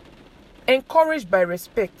 Encouraged by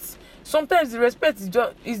respect. Sometimes the respect is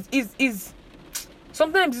just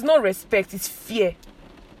sometimes it's not respect, it's fear.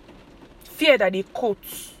 Fear that they quote.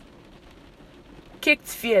 Caked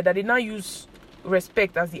fear that they now use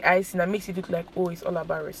respect as the icing and makes it look like, oh, it's all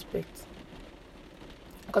about respect.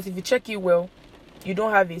 Because if you check it well, you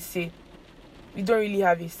don't have a say. You don't really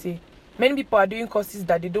have a say. Many people are doing courses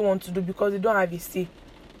that they don't want to do because they don't have a say.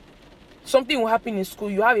 Something will happen in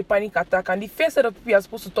school, you have a panic attack, and the first set of people you're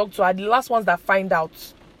supposed to talk to are the last ones that find out.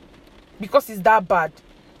 Because it's that bad.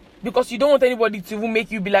 Because you don't want anybody to even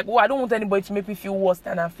make you be like, oh, I don't want anybody to make me feel worse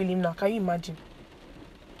than I'm feeling now. Can you imagine?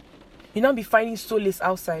 You now be finding solace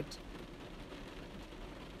outside.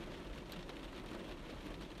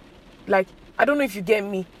 Like, I don't know if you get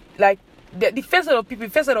me. Like, the first set of people,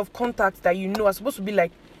 first set of contacts that you know are supposed to be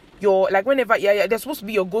like your, like whenever, they're supposed to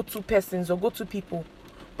be your go-to persons or go-to people.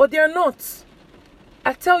 But they're not.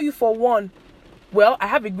 I tell you for one, well, I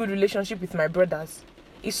have a good relationship with my brothers.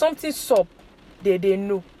 If something's up, they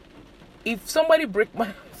know. If somebody break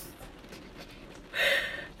my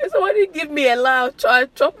if somebody give me a loud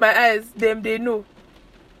chop my eyes, they know.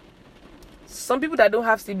 Some people that don't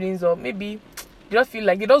have siblings, or maybe they just feel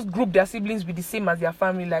like they just group their siblings with the same as their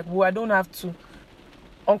family. Like, well, I don't have to.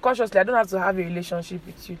 Unconsciously, I don't have to have a relationship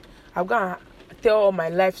with you. I'm gonna tell all my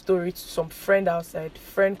life story to some friend outside.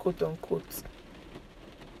 Friend, quote unquote.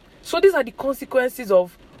 So these are the consequences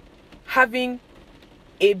of having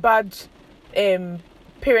a bad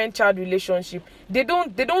parent-child relationship. They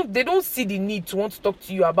don't see the need to want to talk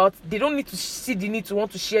to you about. They don't need to see the need to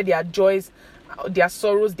want to share their joys, their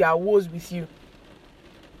sorrows, their woes with you.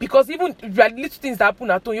 Because even little things that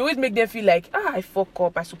happen at home, you always make them feel like, I fuck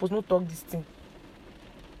up, I suppose not talk this thing.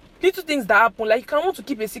 Little things that happen, like you can want to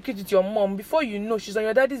keep a secret with your mom, before you know she's on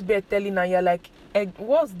your daddy's bed telling her, you're like,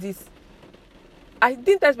 what's this? I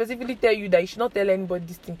specifically tell you that you should not tell anybody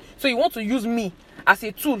this thing. So you want to use me as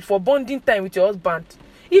a tool for bonding time with your husband.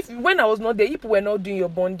 When I was not there, people were not doing your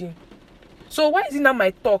bonding. So why is it not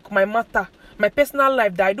my talk, my matter, my personal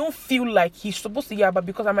life that I don't feel like he's supposed to hear about,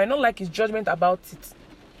 because I might not like his judgment about it?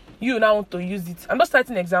 You now want to use it. I'm just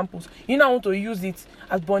citing examples. You now want to use it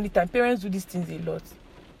as bonding time. Parents do these things a lot.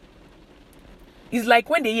 It's like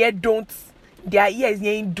when they hear don't, their ear is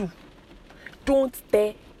hearing do. Don't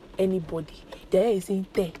tell anybody. Their ear is saying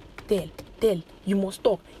tell. You must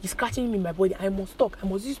talk. It's scratching me in my body. I must talk. I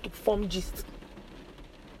must use to form gist.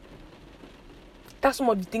 That's some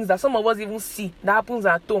of the things that some of us even see that happens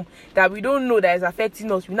at home that we don't know that is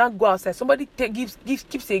affecting us. We now go outside. Somebody keeps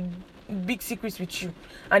a big secret with you,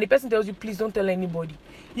 and the person tells you, please don't tell anybody.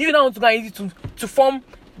 You now want to go easy to form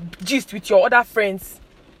gist with your other friends.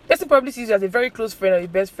 Person probably sees you as a very close friend or your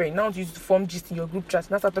best friend. Now want to use to form gist in your group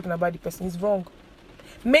chat. Now start talking about the person. It's wrong.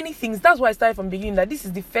 Many things. That's why I started from the beginning, that this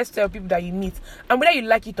is the first set of people that you meet, and whether you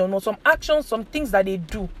like it or not, some actions, some things that they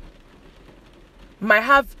do might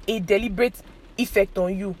have a deliberate effect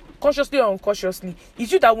on you, consciously or unconsciously.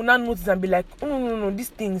 It's you that will not notice and be like, oh, no, these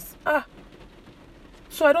things,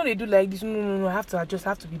 so I don't do like this. No, I have to adjust, I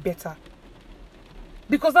have to be better.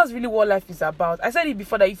 Because that's really what life is about. I said it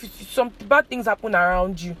before that if some bad things happen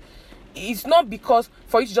around you, it's not because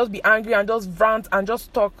for you to just be angry and just rant and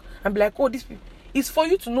just talk and be like, oh, this. It's for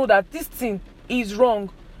you to know that this thing is wrong.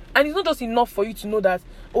 And it's not just enough for you to know that,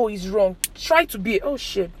 oh, it's wrong. Try to be, oh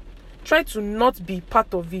shit. Try to not be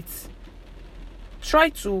part of it. Try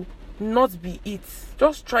to not be it.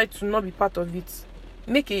 Just try to not be part of it.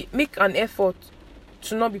 Make an effort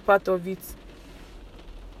to not be part of it.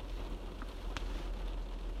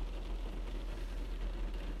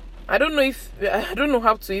 I don't know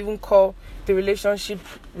how to even call the relationship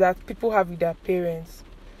that people have with their parents.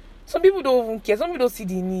 Some people don't even care. Some people don't see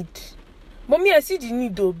the need. But me, I see the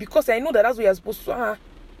need though, because I know that's what you're supposed to.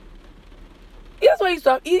 That's why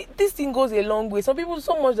this thing goes a long way. Some people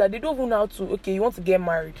so much that they don't even know how to. Okay, you want to get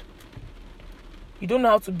married. You don't know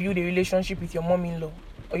how to build a relationship with your mom-in-law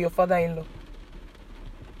or your father-in-law.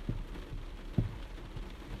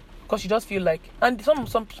 Because you just feel like, and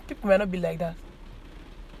some people might not be like that.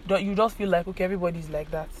 You just feel like, okay, everybody's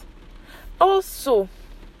like that. Also,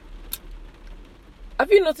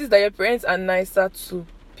 have you noticed that your parents are nicer to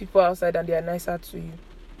people outside than they are nicer to you?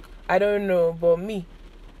 I don't know, but me,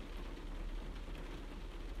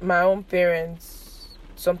 my own parents,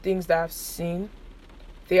 some things that I've seen,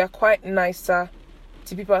 they are quite nicer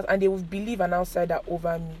to people, and they will believe an outsider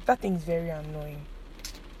over me. That thing is very annoying.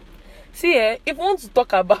 See, if we want to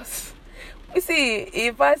talk about,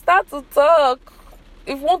 if I start to talk,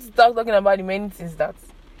 if we want to start talking about the many things that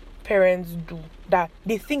parents do, that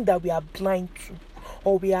they think that we are blind to,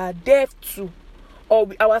 or we are deaf to,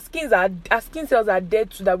 or our skin cells are dead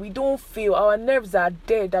to, that we don't feel, our nerves are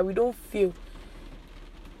dead, that we don't feel.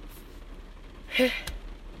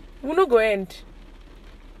 We're not going to end.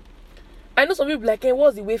 I know some people like, hey,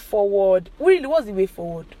 what's the way forward? Really, what's the way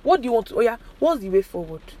forward? What do you want to? Oh yeah, what's the way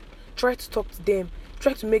forward? Try to talk to them.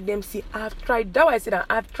 Try to make them see, I've tried. That's why I said that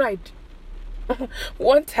I've tried.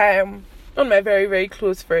 One time, one of my very, very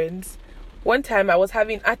close friends, one time I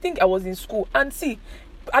think I was in school, and see,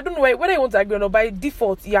 I don't know whether you want to agree or not, by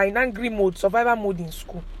default, you're in angry mode, survival mode in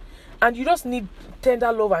school. And you just need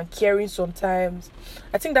tender love and caring sometimes.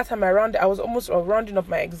 I think that time I was almost rounding up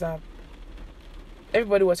my exam.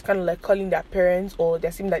 Everybody was kind of like calling their parents, or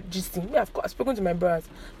they seemed like gisting. Me, I've spoken to my brothers,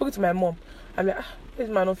 spoken to my mom. I'm like, this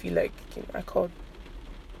man don't feel like kicking. I called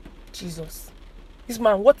Jesus. This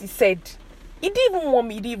man, what he said, he didn't even want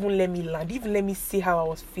me, he didn't even let me land, he didn't even let me see how I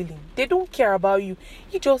was feeling. They don't care about you.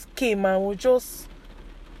 He just came and was just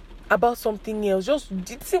about something else. Just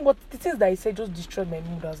the things that he said just destroyed my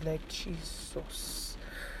mood. I was like, Jesus,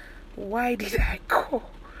 why did I go?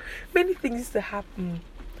 Many things used to happen.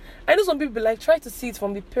 I know some people like try to see it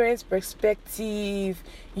from the parents' perspective.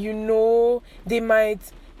 You know, they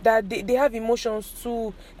they have emotions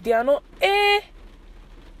too. They are not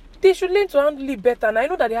they should learn to handle it better. And I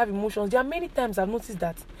know that they have emotions. There are many times I've noticed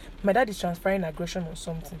that my dad is transferring aggression on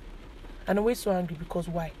something, and I'm always so angry because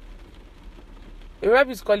why? The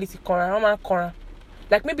rabbits call it corner.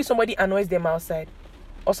 Like maybe somebody annoys them outside,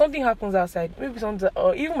 or something happens outside. Maybe something,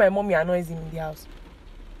 or even my mommy annoys him in the house.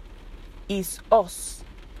 It's us.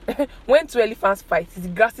 When two elephants fight, it's the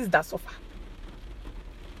grasses that suffer.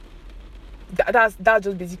 That's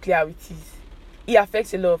just basically how it is. It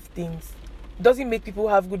affects a lot of things. Doesn't make people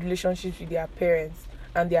have good relationships with their parents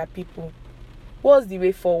and their people. What's the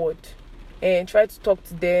way forward? And try to talk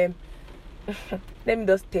to them. Let me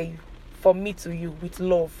just tell you, from me to you, with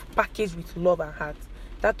love, packaged with love and heart,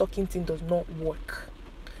 that talking thing does not work.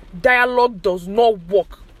 Dialogue does not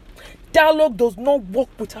work. Dialogue does not work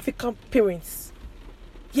with African parents.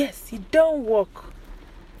 Yes, it don't work.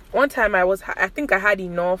 One time I think I had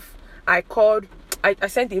enough. I called. I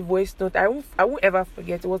sent a voice note. I won't ever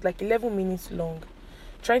forget. It was like 11 minutes long.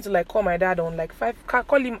 Trying to like call my dad on like 5.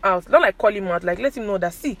 Call him out. Not like call him out. Like let him know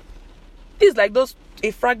that see, this is like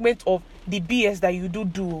a fragment of the BS that you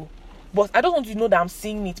do. But I don't want you to know that I'm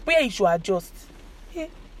seeing it. But yeah, you should adjust. Yeah.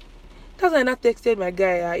 That's why I not texted my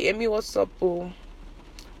guy. Yemi, what's up? Oh,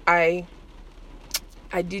 I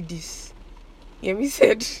did this. Yemi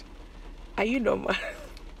said, are you normal?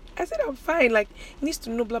 I said, I'm fine. Like, he needs to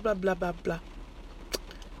know blah, blah, blah, blah, blah.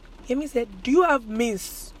 Yemi said, do you have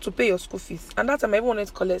means to pay your school fees? And that time, everyone wanted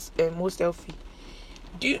to collect hostel fee.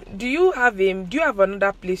 Do you have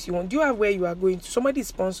another place you want? Do you have where you are going to? Somebody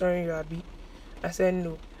is sponsoring you, Abby. I said,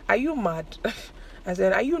 no. Are you mad? I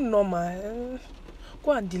said, are you normal?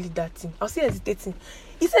 Go and delete that thing. I was still hesitating.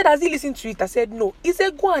 He said, has he listened to it? I said, no. He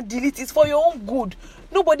said, go and delete it. It's for your own good.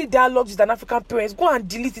 Nobody dialogues with an African parent. Go and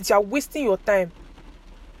delete it. You are wasting your time.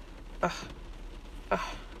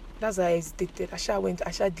 That's why I hesitated. I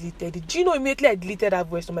deleted it. Do you know immediately I deleted that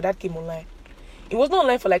voice, my dad came online. It was not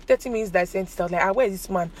online for like 30 minutes that I sent it. I was like, where is this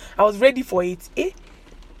man? I was ready for it.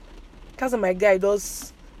 Because my guy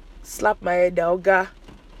does slap my head. Oga,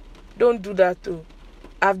 don't do that too.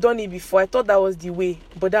 I've done it before. I thought that was the way,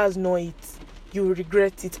 but that's not it. You will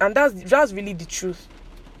regret it. And that's really the truth.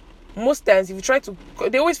 Most times, if you try to,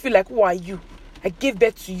 they always feel like, who are you? I gave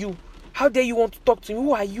birth to you. How dare you want to talk to me?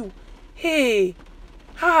 Who are you? Hey,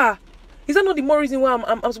 is that not the more reason why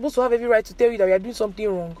I'm supposed to have every right to tell you that we are doing something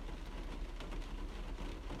wrong?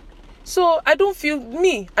 So I don't feel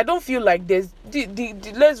like there's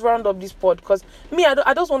let's round up this pod, because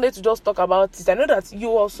I just wanted to just talk about it. I know that you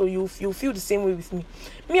also you feel the same way with me.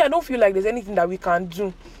 I don't feel like there's anything that we can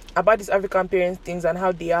do about these African parents things and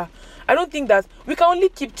how they are. I don't think that we can only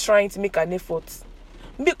keep trying to make an effort.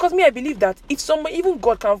 Because I believe that if somebody, even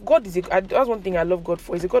God is that's one thing I love God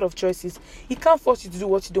for. He's a God of choices. He can't force you to do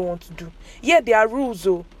what you don't want to do. Yeah, there are rules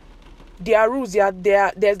though. There are rules.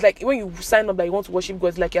 There's like when you sign up that you want to worship God,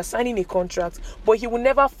 it's like you're signing a contract. But He will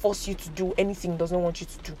never force you to do anything He doesn't want you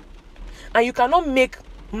to do. And you cannot make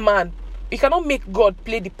God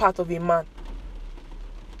play the part of a man.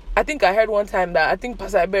 I think I heard one time that I think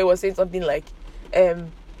Pastor Ibe was saying something like,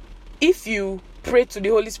 if you pray to the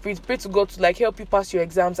Holy Spirit, pray to God to like help you pass your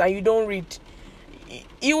exams, and you don't read,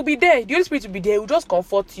 He will be there. The Holy Spirit will be there. He will just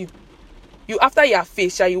comfort you. After your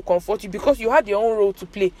face, He will comfort you, because you had your own role to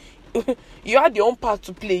play. You had your own part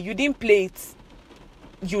to play. You didn't play it.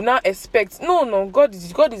 You now expect. No. God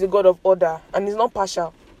is a God of order, and He's not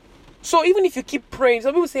partial. So even if you keep praying,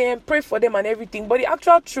 some people say pray for them and everything, but the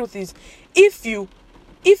actual truth is, if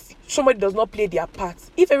somebody does not play their part,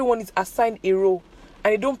 if everyone is assigned a role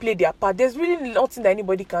and they don't play their part, there's really nothing that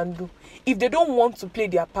anybody can do if they don't want to play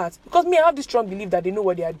their part. Because I have this strong belief that they know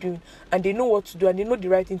what they are doing, and they know what to do, and they know the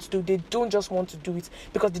right thing to do. They don't just want to do it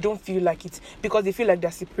because they don't feel like it, because they feel like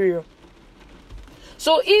they're superior.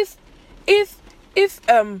 So if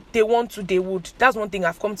they want to, they would. That's one thing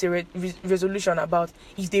I've come to a resolution about.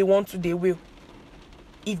 If they want to, they will.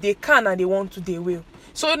 If they can and they want to, they will.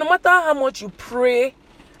 So no matter how much you pray,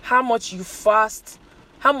 how much you fast,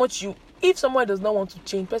 if someone does not want to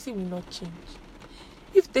change, person will not change.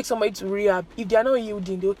 If you take somebody to rehab, if they are not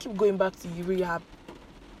yielding, they will keep going back to the rehab.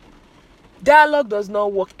 Dialogue does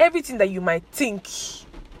not work. Everything that you might think,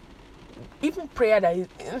 even prayer that is...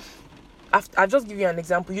 I'll just give you an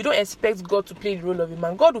example. You don't expect God to play the role of a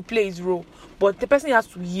man. God will play His role, but the person has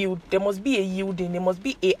to yield. There must be a yielding. There must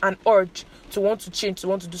be an urge to want to change, to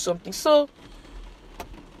want to do something. So,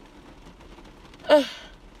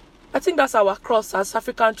 I think that's our cross as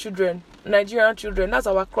African children, Nigerian children. That's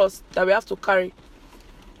our cross that we have to carry.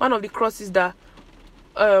 One of the crosses that,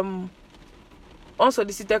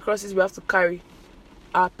 unsolicited crosses we have to carry,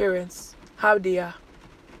 our parents, how they are.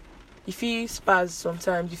 You feel spaz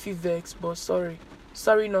sometimes, you feel vexed, but sorry,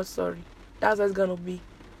 not sorry. That's how it's gonna be.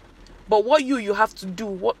 But what you have to do,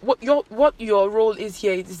 what your role is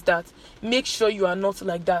here is that make sure you are not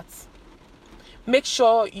like that. Make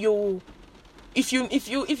sure if you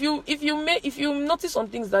notice some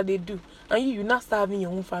things that they do, and you now start having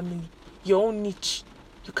your own family, your own niche,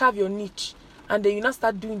 you carve your niche, and then you now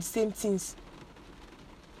start doing the same things,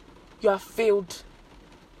 you have failed,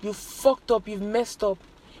 you fucked up, you've messed up.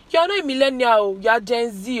 You are not a millennial, you are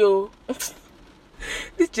Gen Z.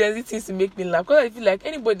 This Gen Z seems to make me laugh, because I feel like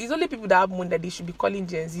it's only people that have money that they should be calling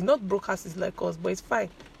Gen Z, not brokers like us, but it's fine.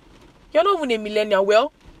 You're not even a millennial.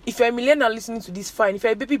 Well, if you're a millennial listening to this, fine. If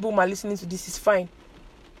you're a baby boomer listening to this, it's fine.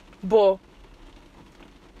 But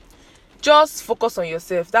just focus on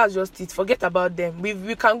yourself. That's just it. Forget about them.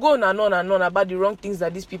 We can go on and on about the wrong things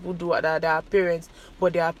that these people do, that are parents,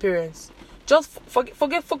 but they are parents. Just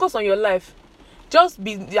focus on your life. Just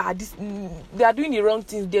they are doing the wrong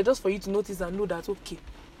things. They're just for you to notice and know that, okay,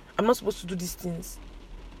 I'm not supposed to do these things.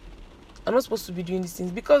 I'm not supposed to be doing these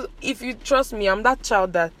things. Because if you trust me, I'm that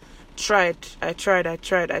child that I tried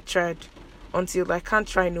until I can't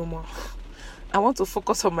try no more. I want to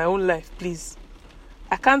focus on my own life, please.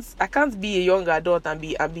 I can't be a young adult and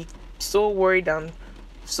be so worried and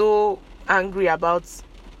so angry about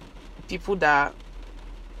people that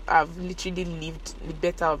have literally lived the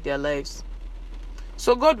better of their lives.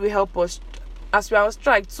 So God will help us. As we are on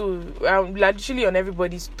strike too, we are literally on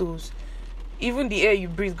everybody's toes. Even the air you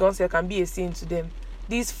breathe, God said, can be a sin to them.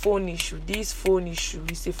 This phone issue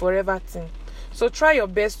is a forever thing. So try your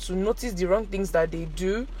best to notice the wrong things that they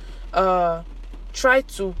do. Try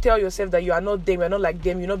to tell yourself that you are not them, you are not like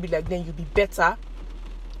them, you'll not be like them, you'll be better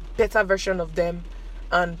version of them,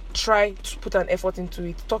 and try to put an effort into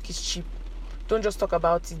it. Talk is cheap. Don't just talk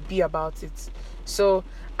about it, be about it. So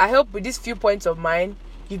I hope with these few points of mine,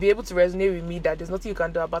 you'll be able to resonate with me that there's nothing you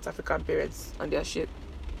can do about African parents and their shit.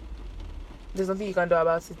 There's nothing you can do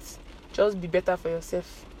about it. Just be better for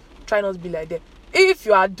yourself. Try not to be like them. If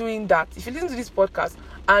you are doing that, if you listen to this podcast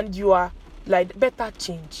and you are like, better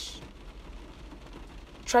change.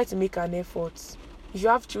 Try to make an effort. If you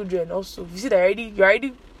have children also, if you see that you're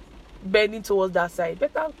already bending towards that side,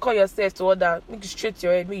 better call yourself toward that. Make you straight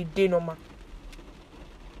your head, make you day normal.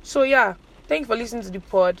 So yeah, thank you for listening to the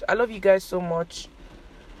pod. I love you guys so much.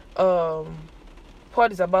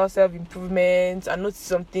 Pod is about self-improvement. I noticed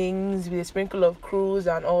some things with a sprinkle of cruise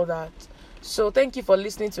and all that. So thank you for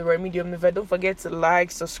listening to Remedium. If don't forget to like,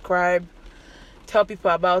 subscribe, tell people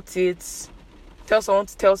about it, tell someone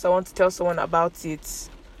to tell someone to tell someone about it.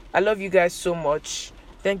 I love you guys so much.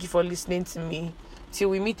 Thank you for listening to me. Till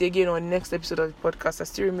we meet again on the next episode of the podcast, I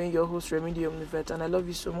still remain your host, Remedium Nivet, and I love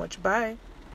you so much. Bye.